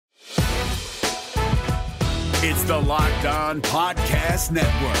It's the Locked On Podcast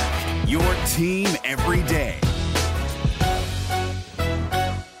Network, your team every day.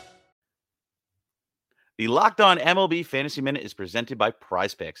 The Locked On MLB Fantasy Minute is presented by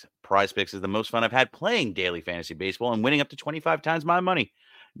Prize Picks. Prize Picks is the most fun I've had playing daily fantasy baseball and winning up to 25 times my money.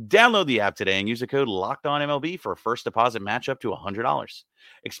 Download the app today and use the code LOCKEDONMLB for a first deposit match up to $100.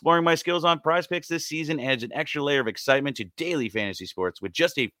 Exploring my skills on Prize Picks this season adds an extra layer of excitement to daily fantasy sports. With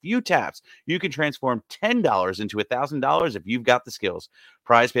just a few taps, you can transform $10 into $1,000 if you've got the skills.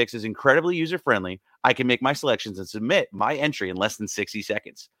 Prize Picks is incredibly user-friendly. I can make my selections and submit my entry in less than 60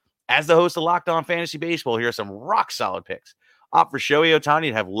 seconds. As the host of Locked On Fantasy Baseball, here are some rock-solid picks. Opt for Shohei Ohtani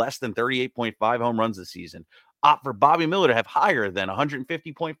to have less than 38.5 home runs this season. Opt for Bobby Miller to have higher than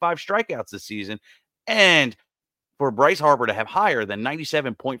 150.5 strikeouts this season. And for Bryce Harper to have higher than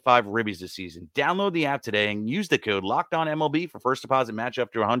 97.5 ribbies this season. Download the app today and use the code LOCKEDONMLB for first deposit match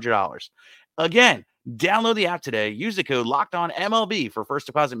up to $100. Again, download the app today. Use the code LOCKEDONMLB for first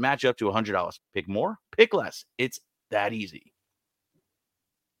deposit match up to $100. Pick more, pick less. It's that easy.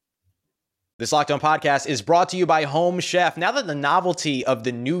 This Locked On podcast is brought to you by Home Chef. Now that the novelty of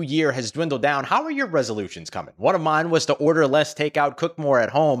the new year has dwindled down, how are your resolutions coming? One of mine was to order less takeout, cook more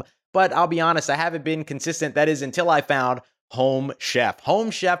at home. But I'll be honest, I haven't been consistent. That is until I found Home Chef. Home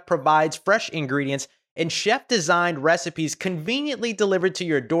Chef provides fresh ingredients and chef-designed recipes conveniently delivered to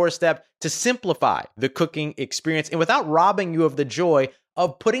your doorstep to simplify the cooking experience and without robbing you of the joy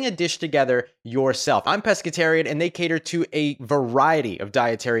of putting a dish together yourself. I'm pescatarian and they cater to a variety of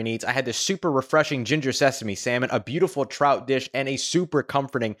dietary needs. I had this super refreshing ginger sesame salmon, a beautiful trout dish, and a super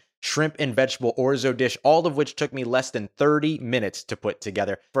comforting shrimp and vegetable orzo dish, all of which took me less than 30 minutes to put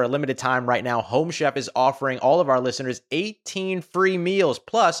together. For a limited time right now, Home Chef is offering all of our listeners 18 free meals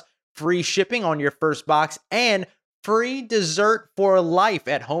plus free shipping on your first box and free dessert for life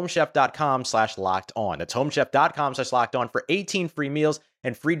at homechef.com/lockedon. That's homechef.com/lockedon for 18 free meals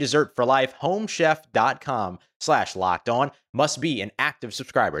and free dessert for life. Homechef.com/lockedon. Must be an active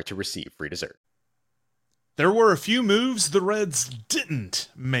subscriber to receive free dessert. There were a few moves the Reds didn't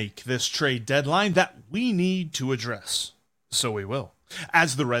make this trade deadline that we need to address. So we will.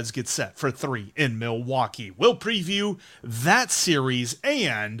 As the Reds get set for 3 in Milwaukee, we'll preview that series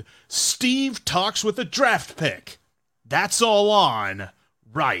and Steve talks with a draft pick. That's all on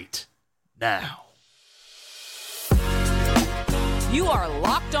right now. You are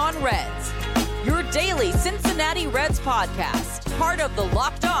Locked On Reds, your daily Cincinnati Reds podcast, part of the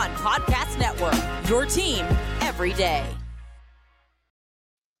Locked On Podcast Network, your team every day.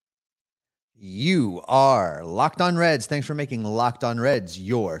 You are Locked On Reds. Thanks for making Locked On Reds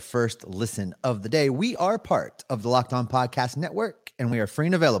your first listen of the day. We are part of the Locked On Podcast Network, and we are free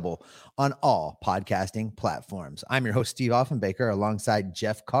and available on all podcasting platforms. I'm your host, Steve Offenbaker, alongside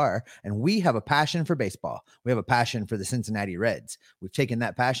Jeff Carr, and we have a passion for baseball. We have a passion for the Cincinnati Reds. We've taken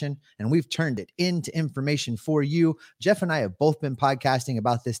that passion and we've turned it into information for you. Jeff and I have both been podcasting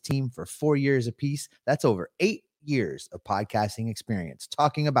about this team for 4 years apiece. That's over 8 years of podcasting experience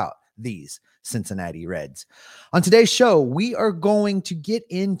talking about these Cincinnati Reds. On today's show, we are going to get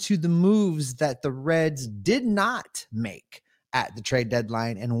into the moves that the Reds did not make at the trade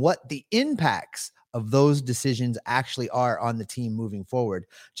deadline and what the impacts of those decisions actually are on the team moving forward.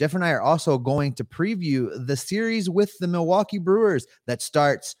 Jeff and I are also going to preview the series with the Milwaukee Brewers that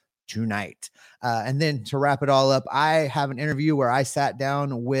starts tonight. And then to wrap it all up, I have an interview where I sat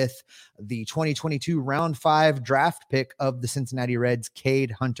down with the 2022 round 5 draft pick of the Cincinnati Reds,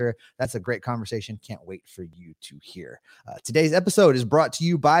 Cade Hunter. That's a great conversation. Can't wait for you to hear. Today's episode is brought to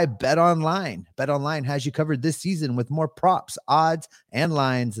you by BetOnline. BetOnline has you covered this season with more props, odds, and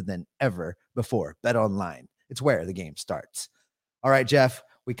lines than ever before. BetOnline. It's where the game starts. All right, Jeff.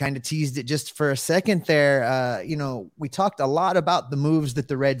 We kind of teased it just for a second there. We talked a lot about the moves that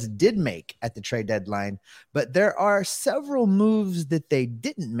the Reds did make at the trade deadline, but there are several moves that they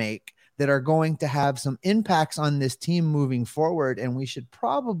didn't make that are going to have some impacts on this team moving forward. And we should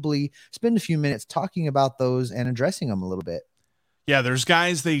probably spend a few minutes talking about those and addressing them a little bit. Yeah, there's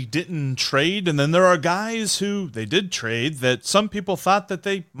guys they didn't trade, and then there are guys who they did trade that some people thought that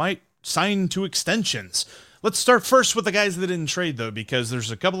they might sign to extensions. Let's start first with the guys that didn't trade, though, because there's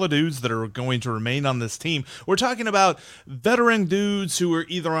a couple of dudes that are going to remain on this team. We're talking about veteran dudes who were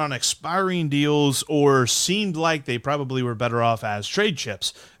either on expiring deals or seemed like they probably were better off as trade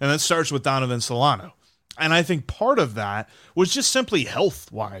chips. And that starts with Donovan Solano. And I think part of that was just simply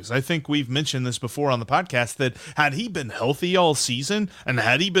health-wise. I think we've mentioned this before on the podcast that had he been healthy all season and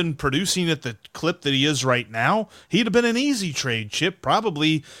had he been producing at the clip that he is right now, he'd have been an easy trade chip,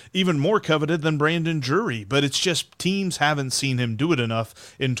 probably even more coveted than Brandon Drury. But it's just teams haven't seen him do it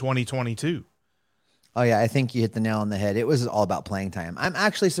enough in 2022. Oh, yeah, I think you hit the nail on the head. It was all about playing time. I'm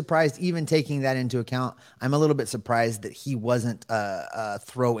actually surprised, even taking that into account, I'm a little bit surprised that he wasn't a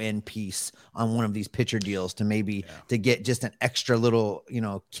throw-in piece on one of these pitcher deals to get just an extra little,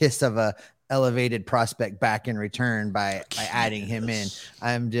 kiss of a elevated prospect back in return by adding him in.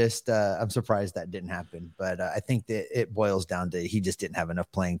 I'm surprised that didn't happen. But I think that it boils down to he just didn't have enough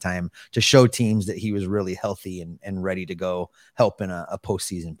playing time to show teams that he was really healthy and ready to go help in a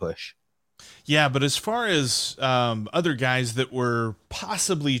postseason push. Yeah, but as far as other guys that were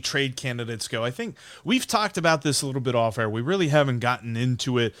possibly trade candidates go, I think we've talked about this a little bit off air. We really haven't gotten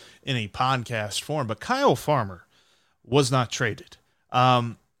into it in a podcast form, but Kyle Farmer was not traded.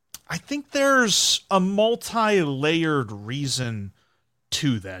 I think there's a multi-layered reason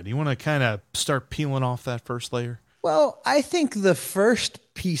to that. You want to kind of start peeling off that first layer? Well, I think the first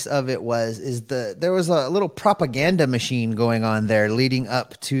piece of it there was a little propaganda machine going on there leading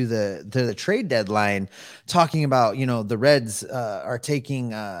up to the trade deadline, talking about, the Reds are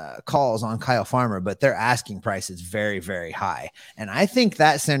taking calls on Kyle Farmer, but their asking price is very, very high. And I think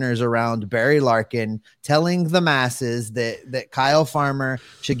that centers around Barry Larkin telling the masses that Kyle Farmer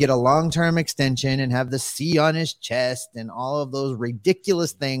should get a long-term extension and have the C on his chest and all of those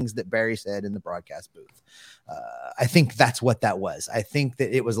ridiculous things that Barry said in the broadcast booth. I think that's what that was. I think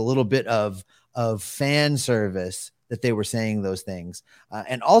that it was a little bit of fan service that they were saying those things.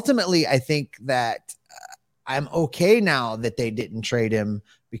 And ultimately, I think that I'm okay now that they didn't trade him,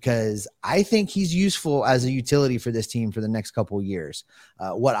 because I think he's useful as a utility for this team for the next couple of years.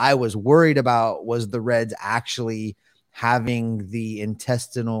 What I was worried about was the Reds actually having the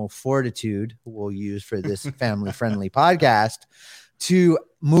intestinal fortitude we'll use for this family-friendly podcast to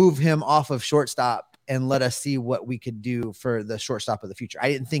move him off of shortstop and let us see what we could do for the shortstop of the future. I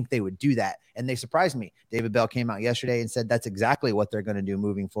didn't think they would do that, and they surprised me. David Bell came out yesterday and said that's exactly what they're going to do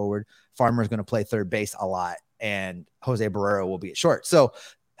moving forward. Farmer's going to play third base a lot, and Jose Barrero will be at short. So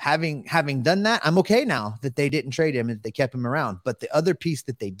having done that, I'm okay now that they didn't trade him and that they kept him around. But the other piece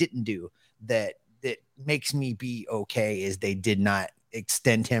that they didn't do that makes me be okay is they did not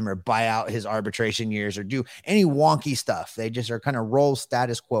extend him or buy out his arbitration years or do any wonky stuff. They just are kind of roll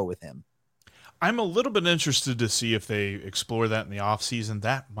status quo with him. I'm a little bit interested to see if they explore that in the offseason.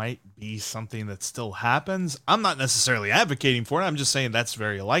 That might be something that still happens. I'm not necessarily advocating for it. I'm just saying that's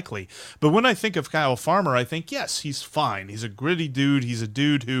very likely. But when I think of Kyle Farmer, I think, yes, he's fine. He's a gritty dude. He's a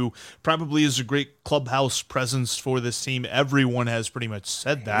dude who probably is a great clubhouse presence for this team. Everyone has pretty much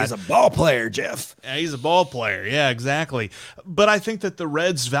said that. He's a ball player, Jeff. Yeah, he's a ball player. Yeah, exactly. But I think that the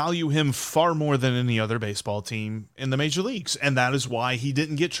Reds value him far more than any other baseball team in the major leagues. And that is why he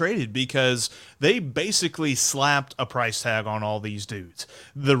didn't get traded, because they basically slapped a price tag on all these dudes.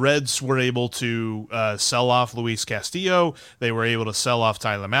 The Reds were able to sell off Luis Castillo. They were able to sell off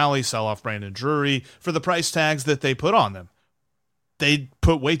Tyler Mahle, sell off Brandon Drury for the price tags that they put on them. They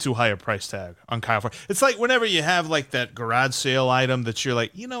put way too high a price tag on Kyle Farmer. It's like whenever you have like that garage sale item that you're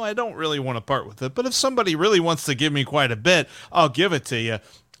like, I don't really want to part with it, but if somebody really wants to give me quite a bit, I'll give it to you.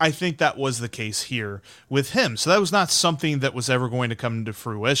 I think that was the case here with him. So that was not something that was ever going to come to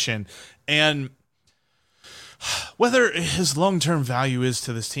fruition. And whether his long-term value is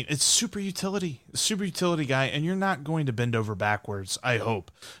to this team, it's super utility guy, and you're not going to bend over backwards, I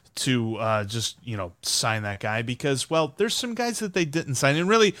hope, to just sign that guy, because, well, there's some guys that they didn't sign, and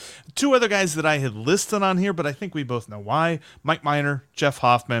really two other guys that I had listed on here, but I think we both know why. Mike Minor, Jeff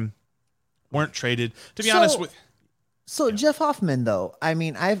Hoffman weren't traded. To be honest with Jeff Hoffman, though, I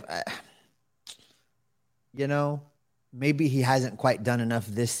mean, maybe he hasn't quite done enough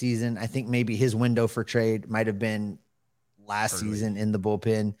this season. I think maybe his window for trade might have been last season in the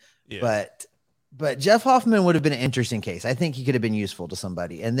bullpen. Yeah. But Jeff Hoffman would have been an interesting case. I think he could have been useful to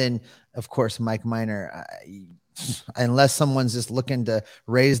somebody. And then, of course, Mike Minor, unless someone's just looking to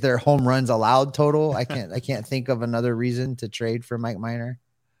raise their home runs allowed total, I can't think of another reason to trade for Mike Minor.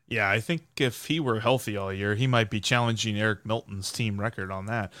 Yeah, I think if he were healthy all year, he might be challenging Eric Milton's team record on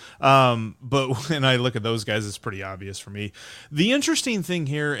that. But when I look at those guys, it's pretty obvious for me. The interesting thing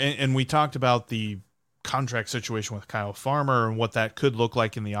here, and we talked about the contract situation with Kyle Farmer and what that could look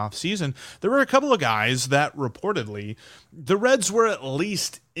like in the offseason, there were a couple of guys that reportedly the Reds were at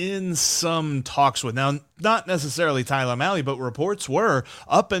least in some talks with. Now, not necessarily Tyler Mahle, but reports were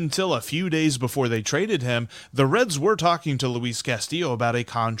up until a few days before they traded him, the Reds were talking to Luis Castillo about a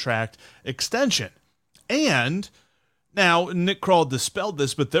contract extension. And now, Nick Kroll dispelled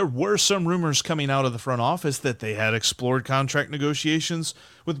this, but there were some rumors coming out of the front office that they had explored contract negotiations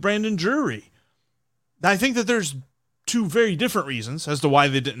with Brandon Drury. I think that there's two very different reasons as to why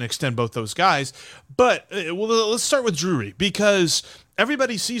they didn't extend both those guys. But let's start with Drury, because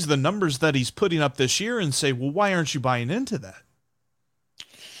everybody sees the numbers that he's putting up this year and say, well, why aren't you buying into that?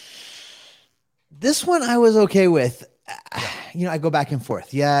 This one I was okay with. I go back and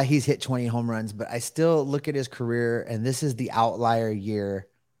forth. Yeah, he's hit 20 home runs, but I still look at his career, and this is the outlier year.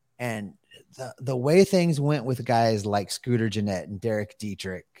 And the way things went with guys like Scooter Gennett and Derek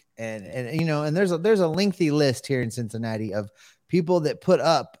Dietrich, and there's a lengthy list here in Cincinnati of people that put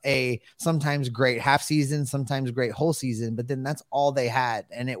up a sometimes great half season, sometimes great whole season, but then that's all they had,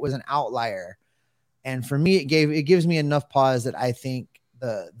 and it was an outlier. And for me, it gives me enough pause that I think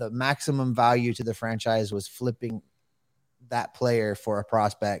the maximum value to the franchise was flipping that player for a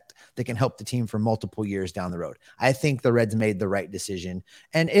prospect that can help the team for multiple years down the road. I think the Reds made the right decision.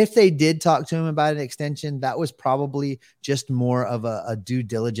 And if they did talk to him about an extension, that was probably just more of a due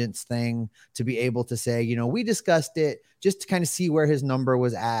diligence thing to be able to say, we discussed it just to kind of see where his number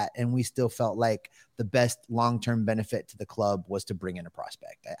was at. And we still felt like the best long-term benefit to the club was to bring in a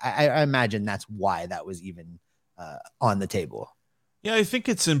prospect. I imagine that's why that was even on the table. Yeah, I think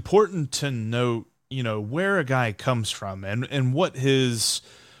it's important to note, where a guy comes from and what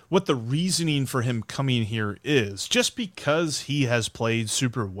the reasoning for him coming here is. Just because he has played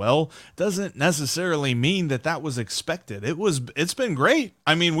super well doesn't necessarily mean that was expected. It's been great.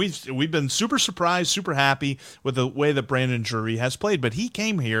 I mean, we've been super surprised, super happy with the way that Brandon Drury has played, but he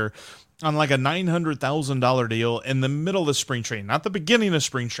came here on like a $900,000 deal in the middle of spring training, not the beginning of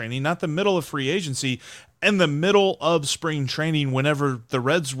spring training, not the middle of free agency, in the middle of spring training, whenever the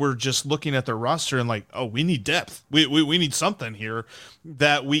Reds were just looking at their roster and like, oh, we need depth. We need something here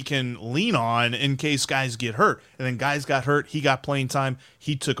that we can lean on in case guys get hurt. And then guys got hurt. He got playing time.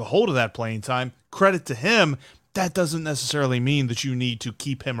 He took a hold of that playing time. Credit to him. That doesn't necessarily mean that you need to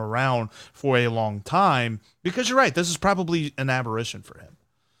keep him around for a long time, because you're right. This is probably an aberration for him.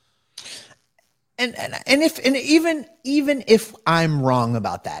 And even if I'm wrong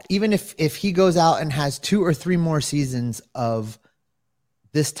about that, even if he goes out and has 2 or 3 more seasons of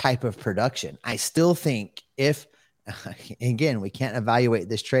this type of production, I still think again, we can't evaluate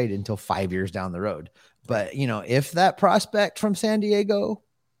this trade until 5 years down the road. But, if that prospect from San Diego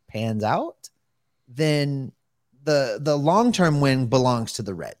pans out, then the long-term win belongs to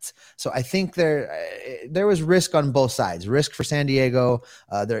the Reds. So I think there was risk on both sides. Risk for San Diego.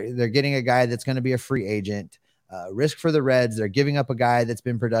 They're getting a guy that's going to be a free agent. Risk for the Reds. They're giving up a guy that's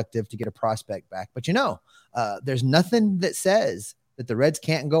been productive to get a prospect back. But there's nothing that says that the Reds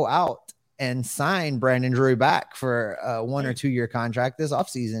can't go out and sign Brandon Drury back for a 1 or 2 year contract this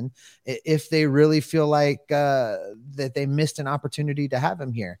offseason if they really feel like that they missed an opportunity to have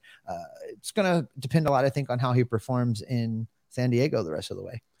him here. It's going to depend a lot, I think, on how he performs in San Diego the rest of the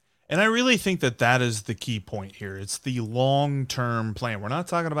way. And I really think that is the key point here. It's the long-term plan. We're not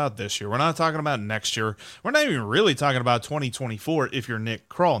talking about this year. We're not talking about next year. We're not even really talking about 2024 if you're Nick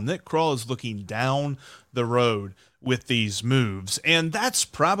Krall. Nick Krall is looking down the road with these moves. And that's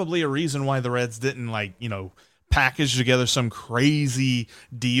probably a reason why the Reds didn't package together some crazy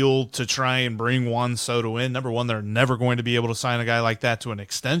deal to try and bring Juan Soto in. Number one, they're never going to be able to sign a guy like that to an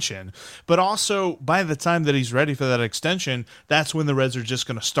extension. But also, by the time that he's ready for that extension, that's when the Reds are just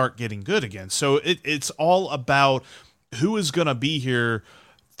going to start getting good again. So it's all about who is going to be here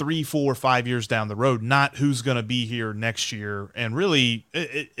 3, 4, 5 years down the road, not who's going to be here next year. And really,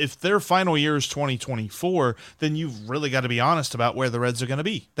 if their final year is 2024, then you've really got to be honest about where the Reds are going to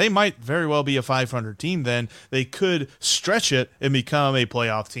be. They might very well be a 500 team then. They could stretch it and become a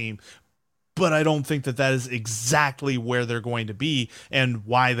playoff team. But I don't think that is exactly where they're going to be and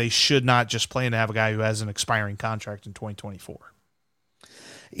why they should not just plan to have a guy who has an expiring contract in 2024.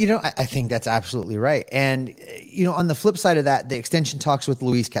 I think that's absolutely right. And, on the flip side of that, the extension talks with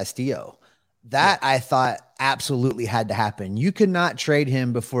Luis Castillo, I thought absolutely had to happen. You could not trade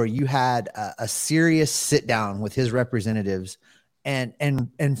him before you had a serious sit down with his representatives and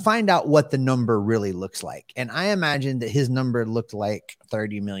find out what the number really looks like. And I imagine that his number looked like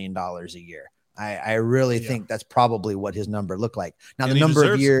 $30 million a year. I really think that's probably what his number looked like. Now, the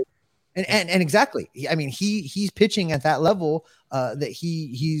number of years. And exactly. I mean, he's pitching at that level that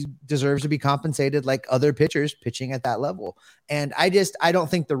he deserves to be compensated like other pitchers pitching at that level. And I don't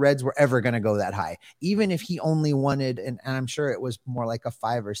think the Reds were ever going to go that high, even if he only wanted, and I'm sure it was more like a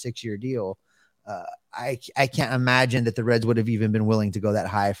 5 or 6 year deal. I can't imagine that the Reds would have even been willing to go that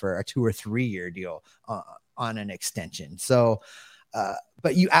high for a 2 or 3 year deal on an extension. So,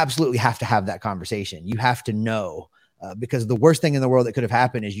 but you absolutely have to have that conversation. You have to know. Because the worst thing in the world that could have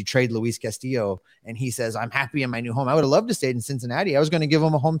happened is you trade Luis Castillo and he says, I'm happy in my new home. I would have loved to stay in Cincinnati. I was going to give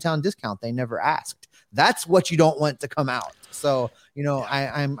him a hometown discount. They never asked. That's what you don't want to come out. So,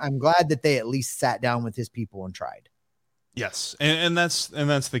 I'm glad that they at least sat down with his people and tried. Yes, and that's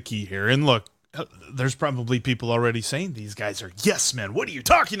the key here. And look, there's probably people already saying these guys are yes men. What are you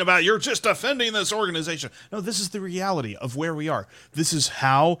talking about? You're just defending this organization. No, this is the reality of where we are. This is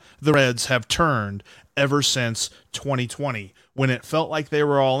how the Reds have turned ever since 2020, when it felt like they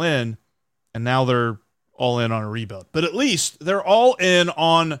were all in, and now they're all in on a rebuild. But at least they're all in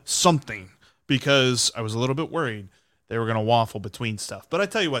on something, because I was a little bit worried they were going to waffle between stuff. But I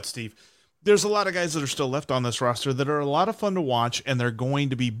tell you what, Steve, there's a lot of guys that are still left on this roster that are a lot of fun to watch, and they're going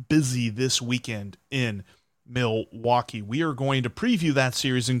to be busy this weekend in Milwaukee. We are going to preview that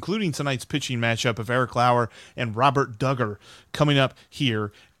series, including tonight's pitching matchup of Eric Lauer and Robert Duggar, coming up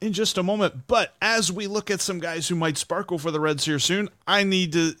here in just a moment. But as we look at some guys who might sparkle for the Reds here soon, I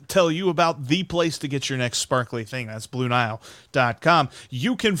need to tell you about the place to get your next sparkly thing. That's BlueNile.com.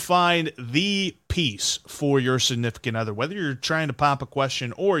 You can find the piece for your significant other. Whether you're trying to pop a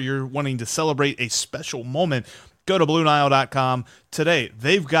question or you're wanting to celebrate a special moment, go to BlueNile.com today.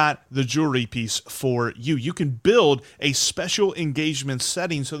 They've got the jewelry piece for you. You can build a special engagement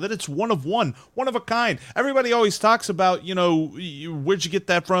setting so that it's one of a kind. Everybody always talks about, where'd you get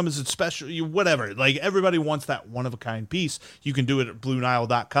that from? Is it special? Whatever. Like, everybody wants that one of a kind piece. You can do it at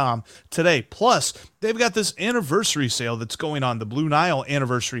BlueNile.com today. Plus, they've got this anniversary sale that's going on, the Blue Nile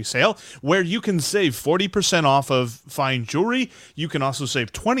anniversary sale, where you can save 40% off of fine jewelry. You can also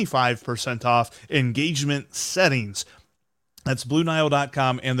save 25% off engagement settings. That's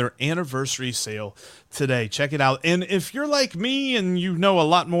BlueNile.com and their anniversary sale today. Check it out. And if you're like me and you know a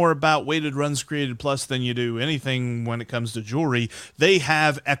lot more about weighted runs created plus than you do anything when it comes to jewelry, they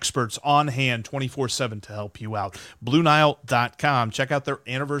have experts on hand 24/7 to help you out. BlueNile.com. Check out their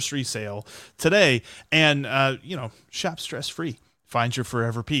anniversary sale today and, shop stress-free. Find your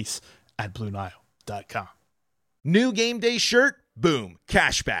forever piece at BlueNile.com. New game day shirt? Boom.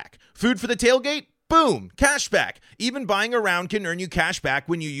 Cashback. Food for the tailgate? Boom, cashback. Even buying a round can earn you cash back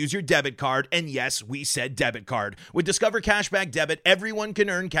when you use your debit card. And yes, we said debit card. With Discover Cashback Debit, everyone can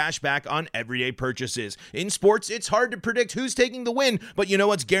earn cash back on everyday purchases. In sports, it's hard to predict who's taking the win, but you know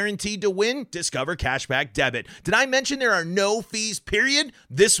what's guaranteed to win? Discover Cashback Debit. Did I mention there are no fees, period?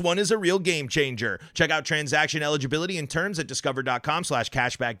 This one is a real game changer. Check out transaction eligibility and terms at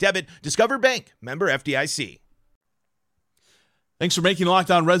discover.com/cashbackdebit. Discover Bank, member FDIC. Thanks for making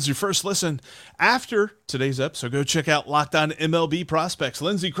Locked On Reds your first listen. After today's episode, go check out Locked On MLB Prospects.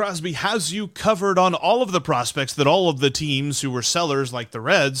 Lindsey Crosby has you covered on all of the prospects that all of the teams who were sellers like the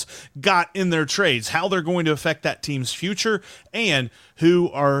Reds got in their trades, how they're going to affect that team's future, and who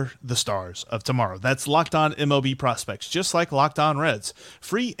are the stars of tomorrow. That's Locked On MLB Prospects, just like Locked On Reds.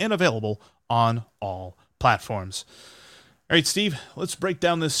 Free and available on all platforms. All right, Steve, let's break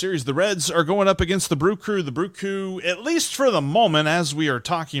down this series. The Reds are going up against the Brew Crew. The Brew Crew, at least for the moment, as we are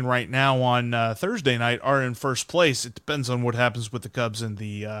talking right now on Thursday night, are in first place. It depends on what happens with the Cubs and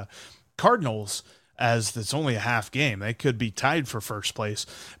the Cardinals, as it's only a half game. They could be tied for first place.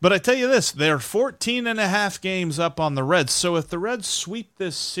 But I tell you this, they're 14 and a half games up on the Reds. So if the Reds sweep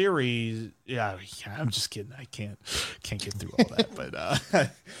this series, yeah, I'm just kidding. I can't get through all that.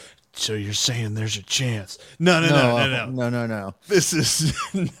 But so you're saying there's a chance? No. This is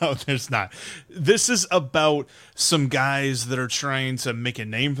no, there's not. This is about some guys that are trying to make a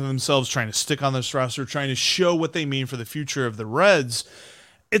name for themselves, trying to stick on this roster, trying to show what they mean for the future of the Reds.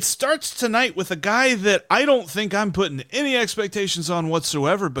 It starts tonight with a guy that I don't think I'm putting any expectations on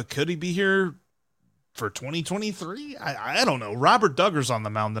whatsoever, but could he be here for 2023? I don't know. Robert Duggar's on the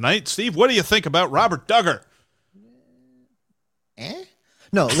mound tonight. Steve, what do you think about Robert Duggar?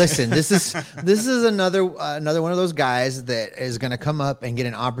 No, listen, this is another one of those guys that is going to come up and get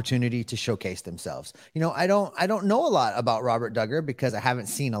an opportunity to showcase themselves. I don't know a lot about Robert Duggar because I haven't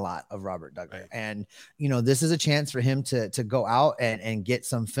seen a lot of Robert Duggar. Right. And, this is a chance for him to go out and get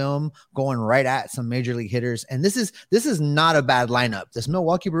some film going right at some major league hitters. And this is not a bad lineup. This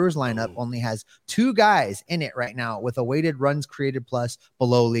Milwaukee Brewers lineup only has 2 guys in it right now with a weighted runs created plus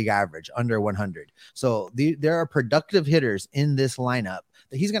below league average, under 100. So there are productive hitters in this lineup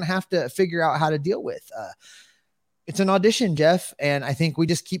that he's going to have to figure out how to deal with. It's an audition, Jeff, and I think we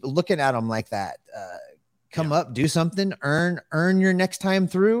just keep looking at him like that. Come up, do something, earn your next time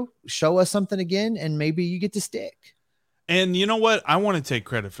through, show us something again, and maybe you get to stick. And you know what? I want to take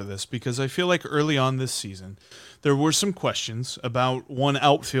credit for this because I feel like early on this season, there were some questions about one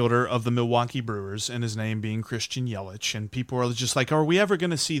outfielder of the Milwaukee Brewers and his name being Christian Yelich. And people were just like, are we ever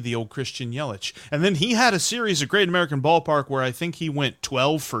going to see the old Christian Yelich? And then he had a series at Great American Ballpark where I think he went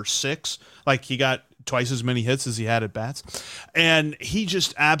 12 for 6. Like he got twice as many hits as he had at bats. And he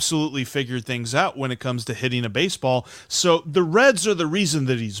just absolutely figured things out when it comes to hitting a baseball. So the Reds are the reason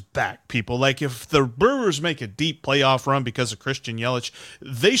that he's back, people. Like, if the Brewers make a deep playoff run because of Christian Yelich,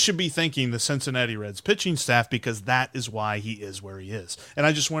 they should be thanking the Cincinnati Reds pitching staff, because that is why he is where he is. And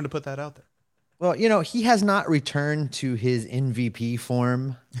I just wanted to put that out there. Well, he has not returned to his MVP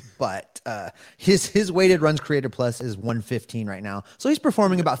form, but his weighted runs created plus is 115 right now. So he's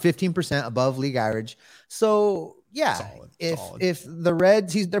performing about 15% above league average. So yeah, Solid. if the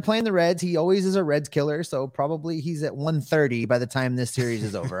Reds, they're playing the Reds, he always is a Reds killer. So probably he's at 130 by the time this series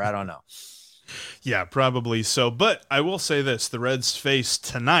is over. I don't know. Yeah, probably so. But I will say this, the Reds face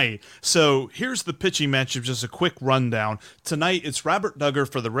tonight. So here's the pitching matchup, just a quick rundown. Tonight, it's Robert Duggar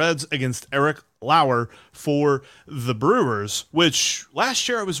for the Reds against Eric Lauer for the Brewers, which last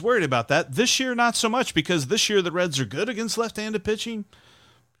year I was worried about that. This year, not so much, because this year the Reds are good against left-handed pitching.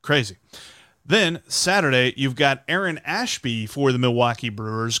 Crazy. Then Saturday, you've got Aaron Ashby for the Milwaukee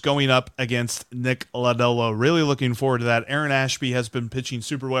Brewers going up against Nick Lodolo. Really looking forward to that. Aaron Ashby has been pitching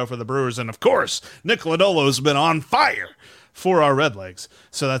super well for the Brewers. And, of course, Nick Lodolo has been on fire for our Redlegs.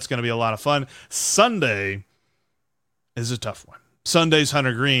 So that's going to be a lot of fun. Sunday is a tough one. Sunday's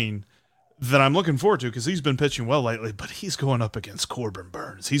Hunter Green, that I'm looking forward to because he's been pitching well lately, but he's going up against Corbin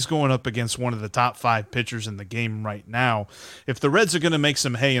Burns. He's going up against one of the top 5 pitchers in the game right now. If the Reds are going to make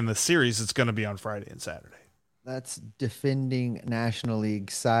some hay in the series, it's going to be on Friday and Saturday. That's defending National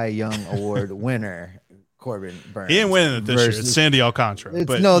League Cy Young Award winner Corbin Burns. He ain't winning it this year. It's Sandy Alcantara.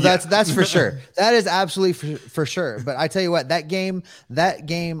 That's for sure. That is absolutely for sure. But I tell you what, that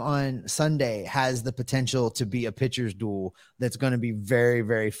game on Sunday has the potential to be a pitcher's duel that's going to be very,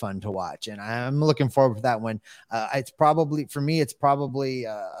 very fun to watch. And I'm looking forward to that one. It's probably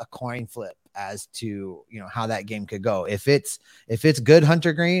a coin flip as to how that game could go. If it's good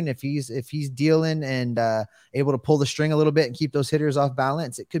Hunter Green, if he's dealing and able to pull the string a little bit and keep those hitters off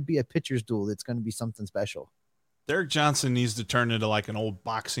balance, it could be a pitcher's duel. It's going to be something special. Derek Johnson needs to turn into like an old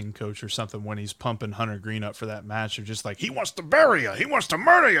boxing coach or something when he's pumping Hunter Green up for that match, of just like, he wants to bury you, he wants to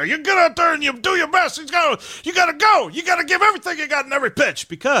murder you. You get out there and you do your best. You got to go. You got to give everything you got in every pitch,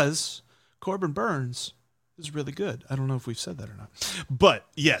 because Corbin Burns is really good. I don't know if we've said that or not. But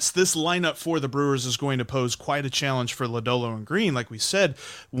yes, this lineup for the Brewers is going to pose quite a challenge for Lodolo and Green. Like we said,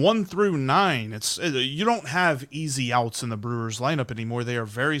 1 through 9, you don't have easy outs in the Brewers lineup anymore. They are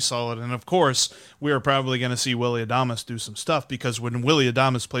very solid. And of course, we are probably going to see Willy Adames do some stuff, because when Willy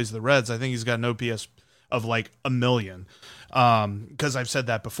Adames plays the Reds, I think he's got an OPS of like 1 million. Because I've said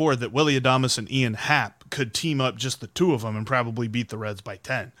that before, that Willy Adames and Ian Happ could team up, just the two of them, and probably beat the Reds by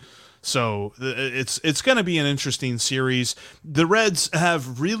 10. So it's going to be an interesting series. The Reds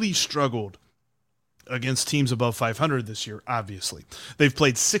have really struggled against teams above 500 this year, obviously. They've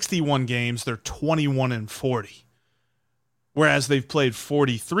played 61 games. They're 21-40. Whereas they've played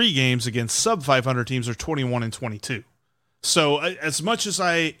 43 games against sub-500 teams. They're 21-22. So as much as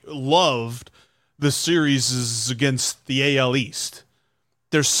I loved the series against the AL East,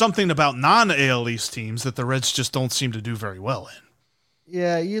 there's something about non-AL East teams that the Reds just don't seem to do very well in.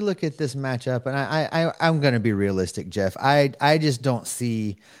 Yeah, you look at this matchup, and I'm going to be realistic, Jeff. I just don't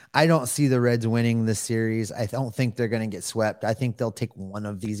see the Reds winning this series. I don't think they're going to get swept. I think they'll take one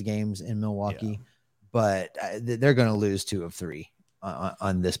of these games in Milwaukee, but they're going to lose 2 of 3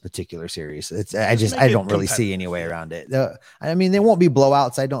 on this particular series. I don't really see any way around it. I mean, they won't be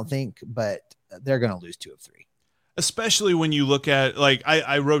blowouts, I don't think, but they're going to lose 2 of 3. Especially when you look at, like,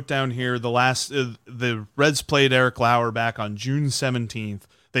 I wrote down here the Reds played Eric Lauer back on June 17th.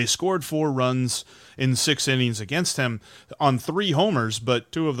 They scored 4 runs in 6 innings against him on 3 homers,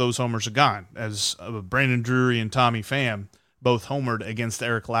 but 2 of those homers are gone, as Brandon Drury and Tommy Pham both homered against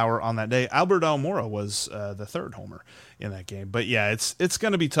Eric Lauer on that day. Albert Almora was the 3rd homer in that game. But yeah, it's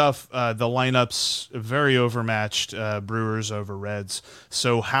going to be tough. The lineup's very overmatched, Brewers over Reds.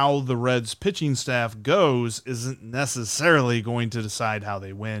 So how the Reds pitching staff goes isn't necessarily going to decide how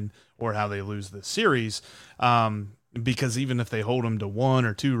they win or how they lose the series. Because even if they hold them to 1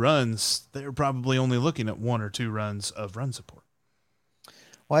 or 2 runs, they're probably only looking at 1 or 2 runs of run support.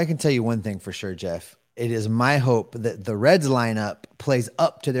 Well, I can tell you one thing for sure, Jeff. It is my hope that the Reds lineup plays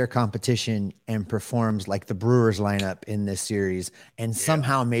up to their competition and performs like the Brewers lineup in this series, and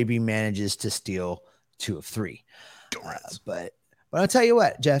somehow maybe manages to steal 2 of 3. But I'll tell you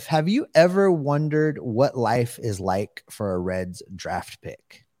what, Jeff, have you ever wondered what life is like for a Reds draft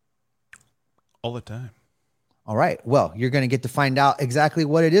pick? All the time. All right. Well, you're going to get to find out exactly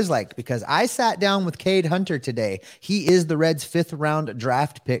what it is like because I sat down with Cade Hunter today. He is the Reds' 5th round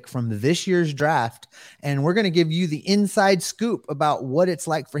draft pick from this year's draft. And we're going to give you the inside scoop about what it's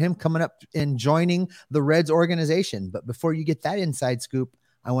like for him coming up and joining the Reds organization. But before you get that inside scoop,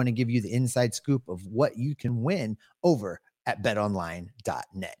 I want to give you the inside scoop of what you can win over at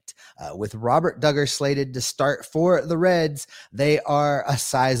betonline.net. With Robert Duggar slated to start for the Reds, they are a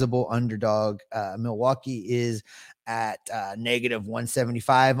sizable underdog. Milwaukee is at negative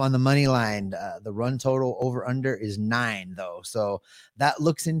 175 on the money line. The run total over under is 9 though. So that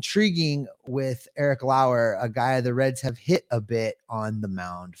looks intriguing with Eric Lauer, a guy the Reds have hit a bit on the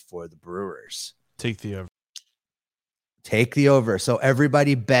mound for the Brewers. Take the over. Take the over. So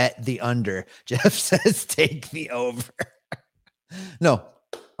everybody bet the under. Jeff says take the over. No,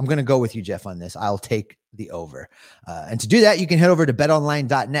 I'm going to go with you, Jeff, on this. I'll take the over. And to do that, you can head over to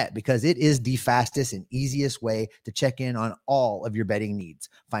betonline.net because it is the fastest and easiest way to check in on all of your betting needs.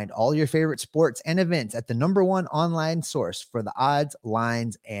 Find all your favorite sports and events at the #1 online source for the odds,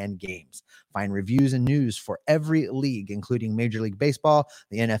 lines, and games. Find reviews and news for every league, including Major League Baseball,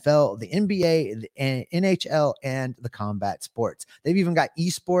 the NFL, the NBA, the NHL, and the combat sports. They've even got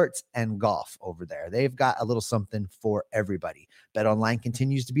esports and golf over there. They've got a little something for everybody. BetOnline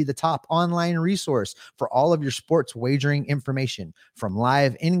continues to be the top online resource for all of your sports wagering information. From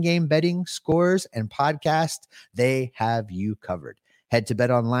live in-game betting, scores, and podcasts, they have you covered. Head to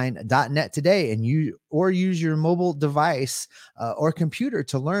betonline.net today and use your mobile device or computer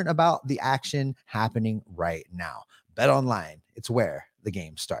to learn about the action happening right now. BetOnline, it's where the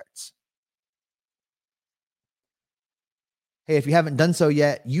game starts. Hey, if you haven't done so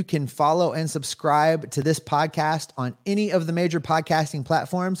yet, you can follow and subscribe to this podcast on any of the major podcasting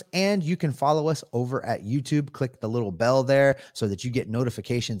platforms, and you can follow us over at YouTube. Click the little bell there so that you get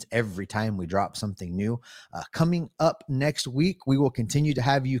notifications every time we drop something new. Coming up next week, we will continue to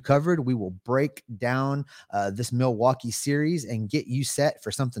have you covered. We will break down this Milwaukee series and get you set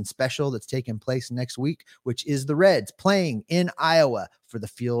for something special that's taking place next week, which is the Reds playing in Iowa for the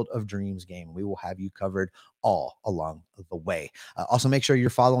Field of Dreams game. We will have you covered all along the way. Also, make sure you're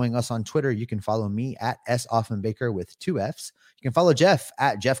following us on Twitter. You can follow me at @SOffenbaker with 2 Fs. You can follow Jeff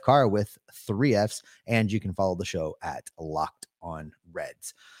at Jeff Carr with 3 Fs, and you can follow the show at Locked On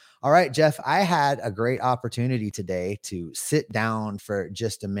Reds. All right, Jeff, I had a great opportunity today to sit down for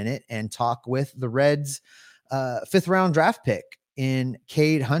just a minute and talk with the Reds' 5th round draft pick in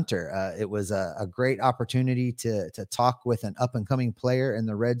Cade Hunter. It was a great opportunity to talk with an up-and-coming player in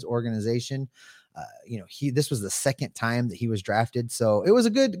the Reds organization. This was the 2nd time that he was drafted. So it was a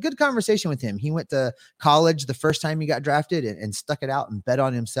good conversation with him. He went to college the first time he got drafted and stuck it out and bet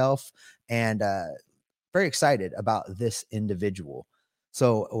on himself, and very excited about this individual.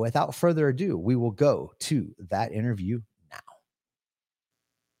 So without further ado, we will go to that interview now.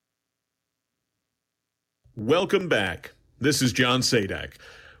 Welcome back. This is John Sadak.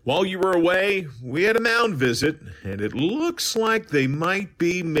 While you were away, we had a mound visit, and it looks like they might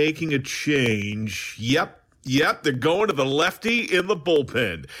be making a change. Yep, they're going to the lefty in the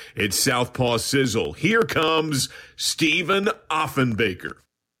bullpen. It's Southpaw Sizzle. Here comes Stephen Offenbaker.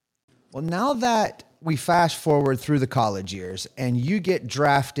 Well, now that we fast forward through the college years and you get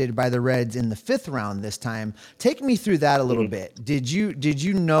drafted by the Reds in the 5th round this time, take me through that a little bit. Did you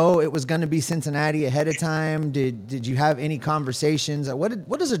know it was going to be Cincinnati ahead of time? Did you have any conversations?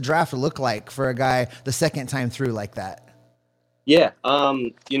 What does a draft look like for a guy the 2nd time through like that? Yeah.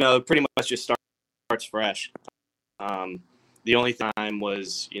 Pretty much just starts fresh. The only time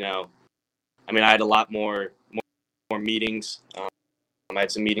was, I had a lot more meetings. I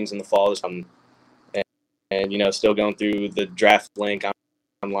had some meetings in the fall. And still going through the draft link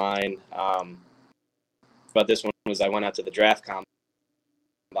online. But this one was I went out to the draft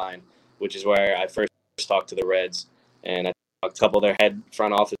combine, which is where I first talked to the Reds. And I talked to a couple of their head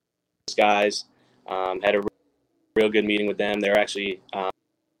front office guys, had a real good meeting with them. They were actually,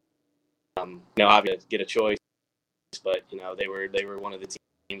 obviously get a choice, but, they were one of the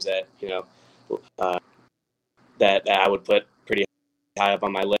teams that, that I would put pretty high up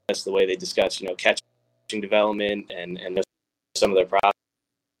on my list, the way they discussed, catching development and some of their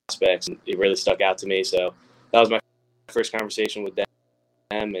prospects. And it really stuck out to me. So that was my first conversation with them,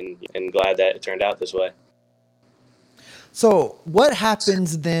 and glad that it turned out this way. So what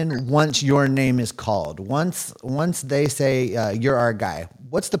happens then once your name is called? Once they say you're our guy,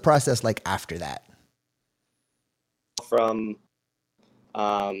 what's the process like after that? From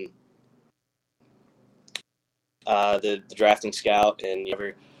the drafting scout, and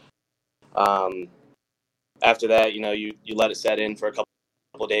after that, you let it set in for a couple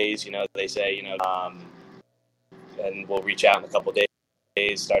of days. They say, and we'll reach out in a couple days.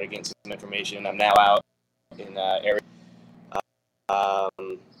 Started getting some information. I'm now out in area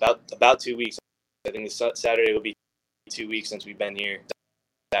about 2 weeks. I think this Saturday will be 2 weeks since we've been here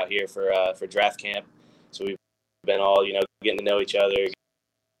out here for draft camp. So we've been all getting to know each other,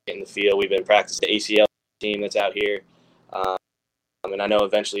 getting the feel. We've been practicing the ACL team that's out here. And I know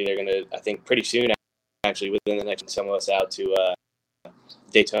eventually they're going to, I think pretty soon, actually within the next, some of us out to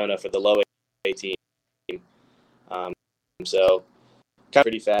Daytona for the low A team. So kind of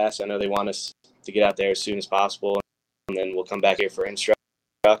pretty fast. I know they want us to get out there as soon as possible, and then we'll come back here for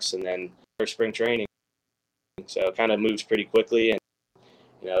instructs and then for spring training. So it kind of moves pretty quickly, and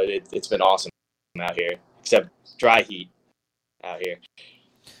it's been awesome out here, except dry heat out here.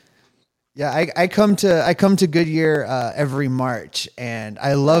 Yeah, I come to Goodyear every March, and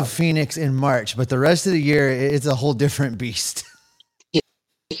I love Phoenix in March, but the rest of the year it's a whole different beast.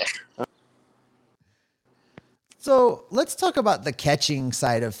 So let's talk about the catching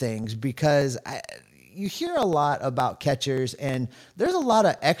side of things, because you hear a lot about catchers, and there's a lot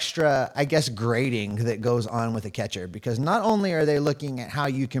of extra, I guess, grading that goes on with a catcher, because not only are they looking at how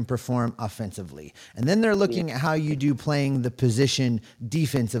you can perform offensively, and then they're looking at how you do playing the position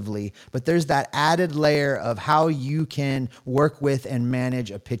defensively, but there's that added layer of how you can work with and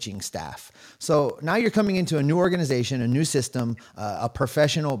manage a pitching staff. So now you're coming into a new organization, a new system, a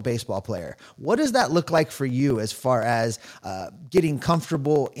professional baseball player. What does that look like for you as far as getting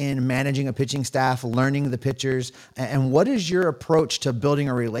comfortable in managing a pitching staff, learning the pitchers, and what is your approach to building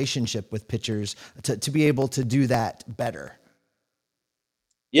a relationship with pitchers to be able to do that better?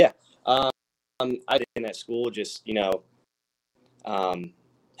 Yeah. I've been at school just, hanging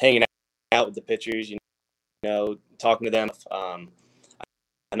out with the pitchers, talking to them.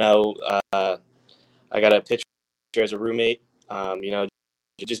 I know I got a pitcher as a roommate,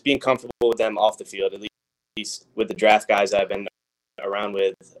 just being comfortable with them off the field, at least with the draft guys I've been around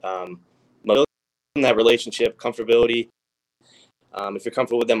with. Building that relationship, comfortability. If you're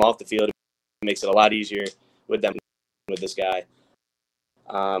comfortable with them off the field, it makes it a lot easier with them, with this guy.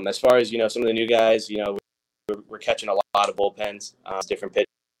 As far as, some of the new guys, we're catching a lot of bullpens, different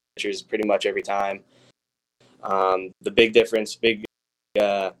pitchers pretty much every time. The big difference,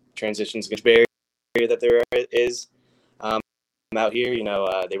 transitions barrier that there is out here,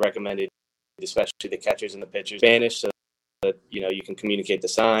 they recommended, especially the catchers and the pitchers, Spanish, so that, you can communicate the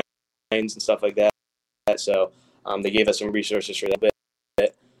signs and stuff like that. So they gave us some resources for that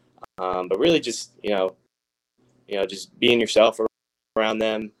bit. But really just, just being yourself around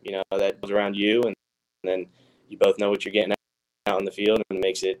them, that goes around you, and then you both know what you're getting out in the field, and it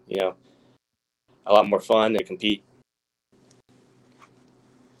makes it, a lot more fun to compete.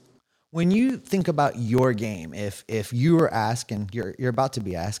 When you think about your game, if you were asked, and you're about to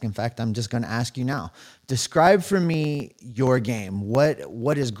be asked, in fact, I'm just going to ask you now, describe for me your game.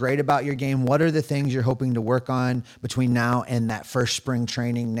 What is great about your game? What are the things you're hoping to work on between now and that first spring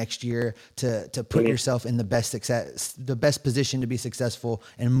training next year to put yourself in the best position to be successful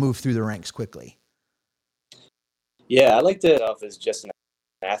and move through the ranks quickly? Yeah, I like to myself as just an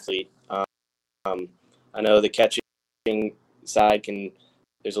athlete. I know the catching side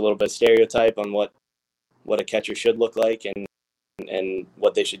there's a little bit of stereotype on what a catcher should look like and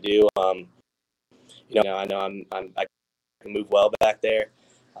what they should do. I know I can move well back there,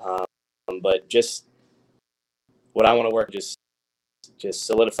 but just what I want to work, just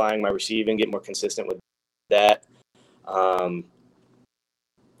solidifying my receiving, get more consistent with that.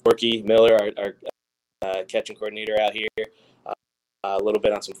 Corky Miller, our catching coordinator out here, a little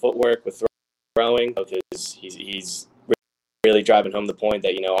bit on some footwork with throwing, because he's really driving home the point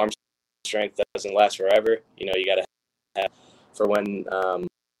that, arm strength doesn't last forever. You got to have for when,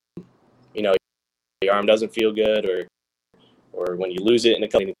 your arm doesn't feel good or when you lose it in a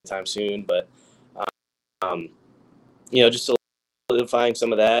couple time soon. But, just solidifying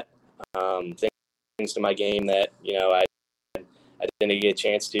some of that, things to my game that, I didn't get a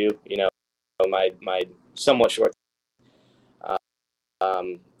chance to, my somewhat short.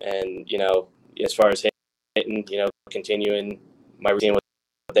 And, as far as hitting, continuing my routine, what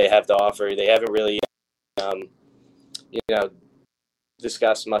they have to offer. They haven't really,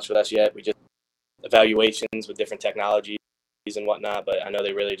 discussed much with us yet. We just evaluations with different technologies and whatnot, but I know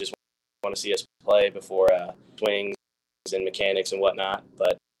they really just want to see us play before swings and mechanics and whatnot.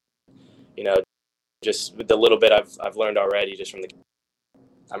 But, just with the little bit I've learned already, just from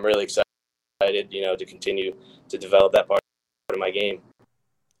I'm really excited, to continue to develop that part of my game.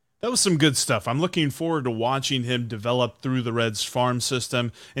 That was some good stuff. I'm looking forward to watching him develop through the Reds farm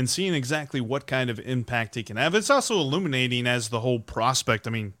system and seeing exactly what kind of impact he can have. It's also illuminating as the whole prospect.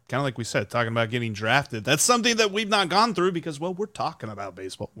 I mean, kind of like we said, talking about getting drafted. That's something that we've not gone through because, well, we're talking about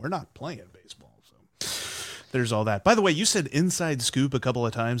baseball. We're not playing baseball. So there's all that. By the way, you said inside scoop a couple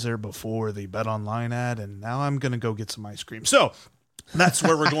of times there before the Bet Online ad, and now I'm going to go get some ice cream. So that's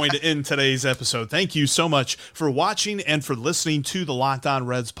where we're going to end today's episode. Thank you so much for watching and for listening to the Locked On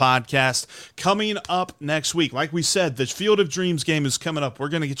Reds podcast. Coming up next week, like we said, the Field of Dreams game is coming up. We're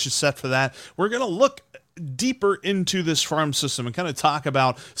going to get you set for that. We're going to look deeper into this farm system and kind of talk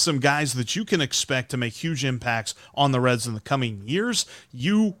about some guys that you can expect to make huge impacts on the Reds in the coming years.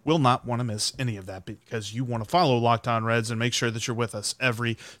 You will not want to miss any of that because you want to follow Locked On Reds and make sure that you're with us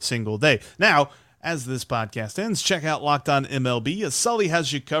every single day. Now, as this podcast ends, check out Locked On MLB, as Sully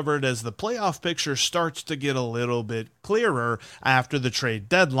has you covered as the playoff picture starts to get a little bit clearer after the trade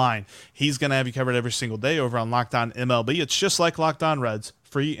deadline. He's going to have you covered every single day over on Locked On MLB. It's just like Locked On Reds,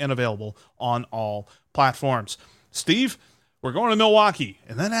 free and available on all platforms. Steve, we're going to Milwaukee,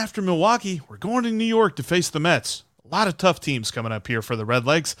 and then after Milwaukee, we're going to New York to face the Mets. A lot of tough teams coming up here for the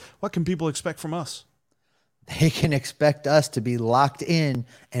Redlegs. What can people expect from us? They can expect us to be locked in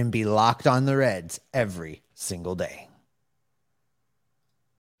and be locked on the Reds every single day.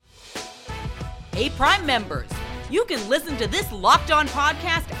 Hey, Prime members, you can listen to this Locked On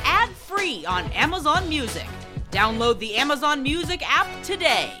podcast ad-free on Amazon Music. Download the Amazon Music app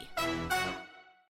today.